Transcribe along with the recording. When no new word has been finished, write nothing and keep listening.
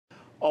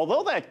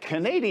Although that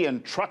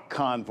Canadian truck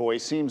convoy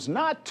seems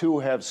not to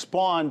have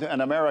spawned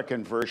an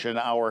American version,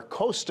 our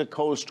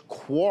coast-to-coast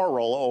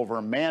quarrel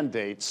over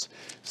mandates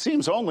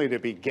seems only to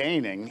be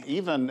gaining,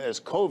 even as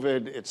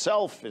COVID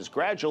itself is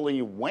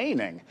gradually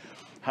waning.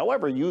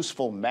 However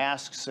useful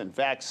masks and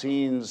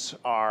vaccines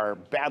are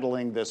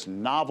battling this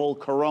novel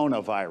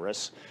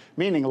coronavirus,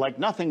 meaning like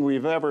nothing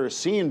we've ever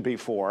seen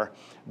before,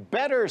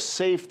 better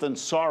safe than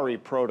sorry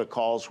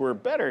protocols were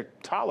better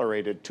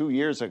tolerated 2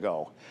 years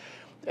ago.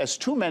 As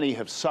too many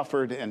have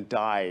suffered and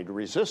died,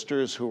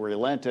 resistors who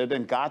relented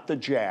and got the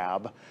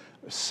jab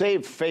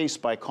saved face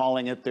by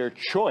calling it their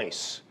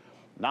choice,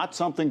 not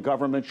something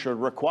government should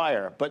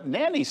require. But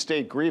nanny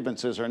state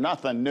grievances are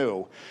nothing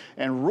new,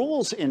 and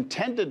rules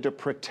intended to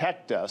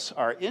protect us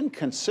are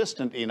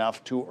inconsistent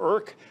enough to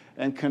irk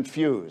and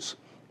confuse.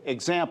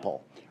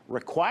 Example,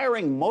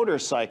 requiring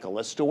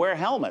motorcyclists to wear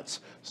helmets.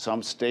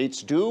 Some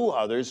states do,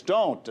 others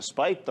don't,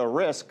 despite the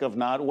risk of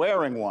not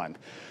wearing one.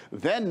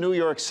 Then New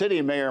York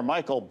City Mayor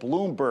Michael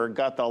Bloomberg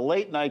got the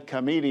late-night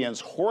comedian's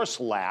horse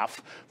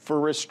laugh for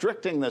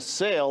restricting the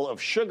sale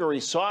of sugary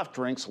soft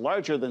drinks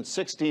larger than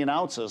 16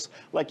 ounces,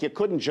 like you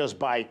couldn't just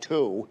buy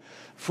two.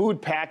 Food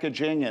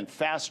packaging and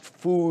fast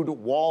food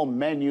wall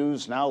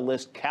menus now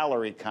list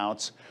calorie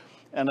counts.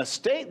 And a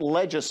state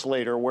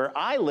legislator where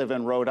I live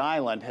in Rhode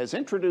Island has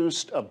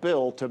introduced a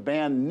bill to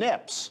ban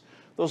nips,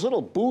 those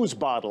little booze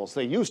bottles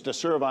they used to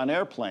serve on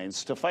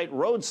airplanes, to fight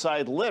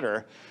roadside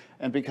litter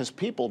and because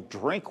people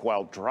drink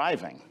while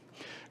driving.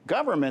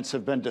 Governments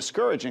have been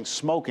discouraging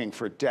smoking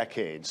for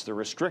decades. The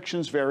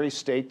restrictions vary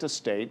state to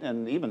state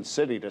and even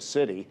city to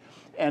city,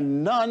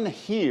 and none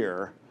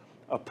here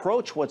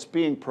approach what's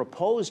being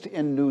proposed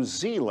in New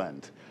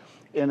Zealand.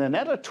 In an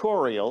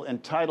editorial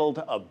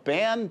entitled "A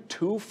Ban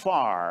Too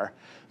Far,"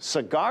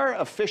 Cigar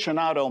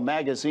Aficonado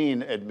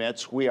magazine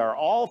admits we are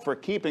all for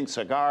keeping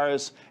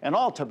cigars and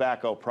all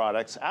tobacco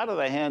products out of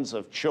the hands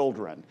of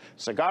children.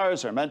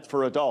 Cigars are meant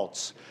for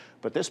adults.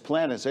 But this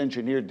plan is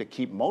engineered to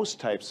keep most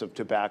types of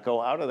tobacco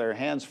out of their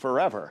hands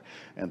forever.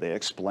 And they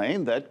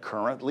explain that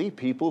currently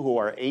people who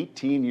are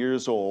 18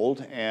 years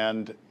old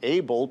and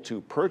able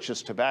to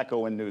purchase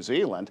tobacco in New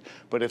Zealand,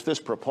 but if this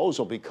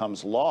proposal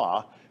becomes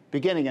law,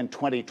 beginning in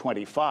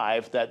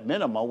 2025, that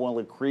minimum will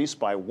increase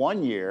by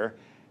 1 year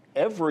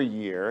every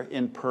year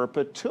in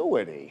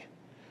perpetuity.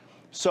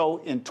 So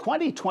in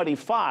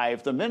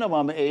 2025, the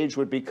minimum age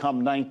would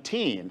become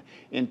 19.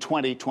 In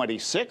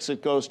 2026,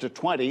 it goes to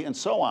 20, and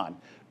so on.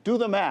 Do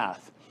the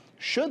math.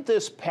 Should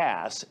this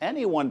pass,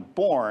 anyone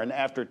born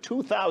after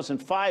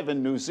 2005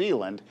 in New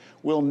Zealand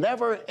will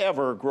never,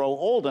 ever grow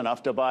old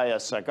enough to buy a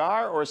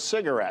cigar or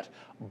cigarette.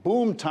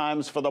 Boom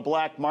times for the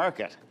black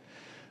market.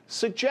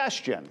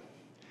 Suggestion.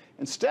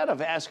 Instead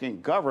of asking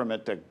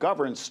government to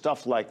govern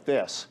stuff like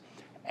this,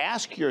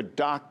 ask your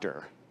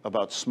doctor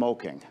about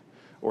smoking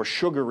or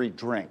sugary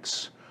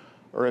drinks,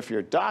 or if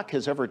your doc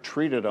has ever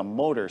treated a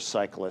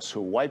motorcyclist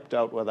who wiped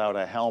out without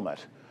a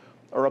helmet,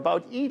 or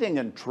about eating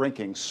and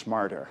drinking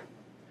smarter,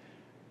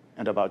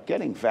 and about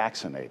getting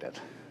vaccinated.